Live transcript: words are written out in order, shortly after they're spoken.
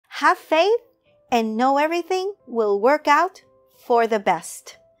Have faith and know everything will work out for the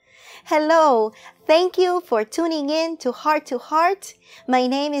best. Hello, thank you for tuning in to Heart to Heart. My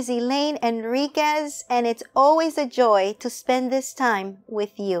name is Elaine Enriquez, and it's always a joy to spend this time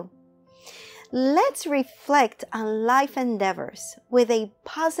with you. Let's reflect on life endeavors with a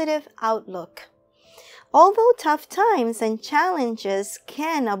positive outlook. Although tough times and challenges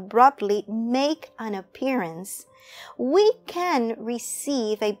can abruptly make an appearance, we can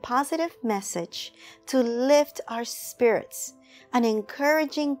receive a positive message to lift our spirits. An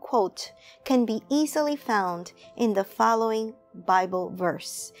encouraging quote can be easily found in the following Bible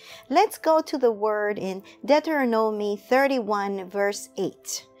verse. Let's go to the word in Deuteronomy 31 verse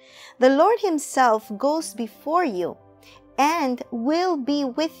 8. The Lord Himself goes before you and will be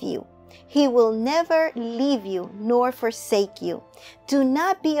with you. He will never leave you nor forsake you. Do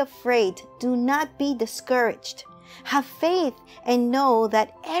not be afraid. Do not be discouraged. Have faith and know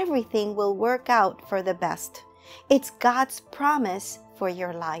that everything will work out for the best. It's God's promise for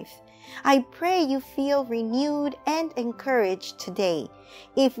your life. I pray you feel renewed and encouraged today.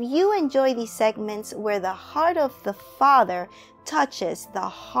 If you enjoy these segments where the heart of the Father touches the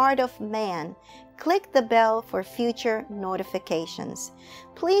heart of man, click the bell for future notifications.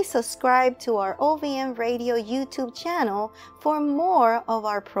 Please subscribe to our OVM Radio YouTube channel for more of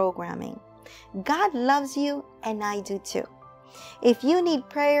our programming. God loves you, and I do too. If you need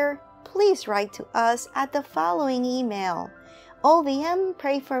prayer, please write to us at the following email: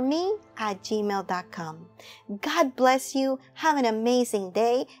 ovmprayforme@gmail.com. God bless you. Have an amazing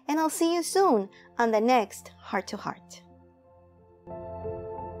day, and I'll see you soon on the next Heart to Heart.